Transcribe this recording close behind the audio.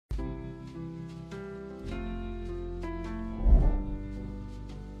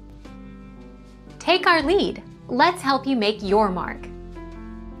Take our lead. Let's help you make your mark.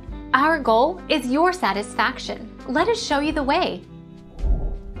 Our goal is your satisfaction. Let us show you the way.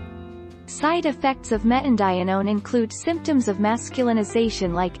 Side effects of methendianone include symptoms of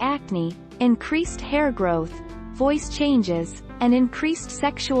masculinization like acne, increased hair growth, voice changes, and increased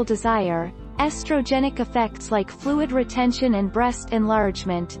sexual desire, estrogenic effects like fluid retention and breast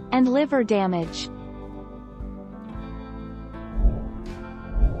enlargement, and liver damage.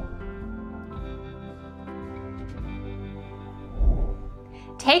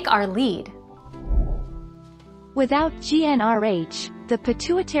 Take our lead. Without GnRH, the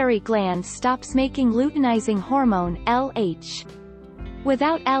pituitary gland stops making luteinizing hormone, LH.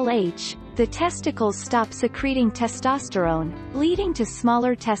 Without LH, the testicles stop secreting testosterone, leading to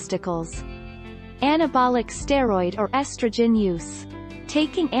smaller testicles. Anabolic steroid or estrogen use.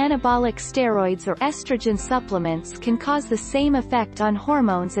 Taking anabolic steroids or estrogen supplements can cause the same effect on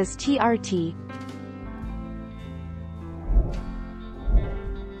hormones as TRT.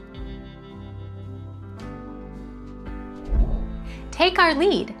 Take our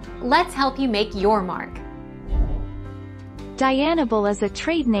lead. Let's help you make your mark. Dianabol is a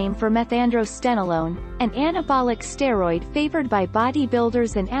trade name for methandrostenolone, an anabolic steroid favored by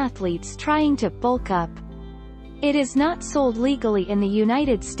bodybuilders and athletes trying to bulk up. It is not sold legally in the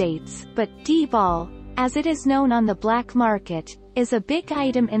United States, but DBOL, as it is known on the black market, is a big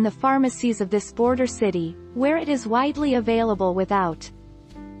item in the pharmacies of this border city, where it is widely available without.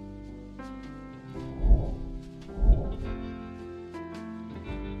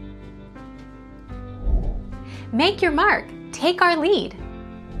 Make your mark. Take our lead.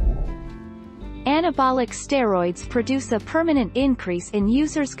 Anabolic steroids produce a permanent increase in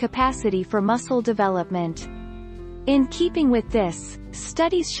users' capacity for muscle development. In keeping with this,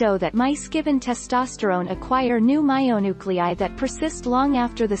 studies show that mice given testosterone acquire new myonuclei that persist long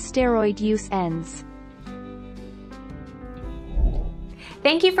after the steroid use ends.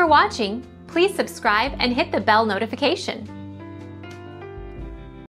 Thank you for watching. Please subscribe and hit the bell notification.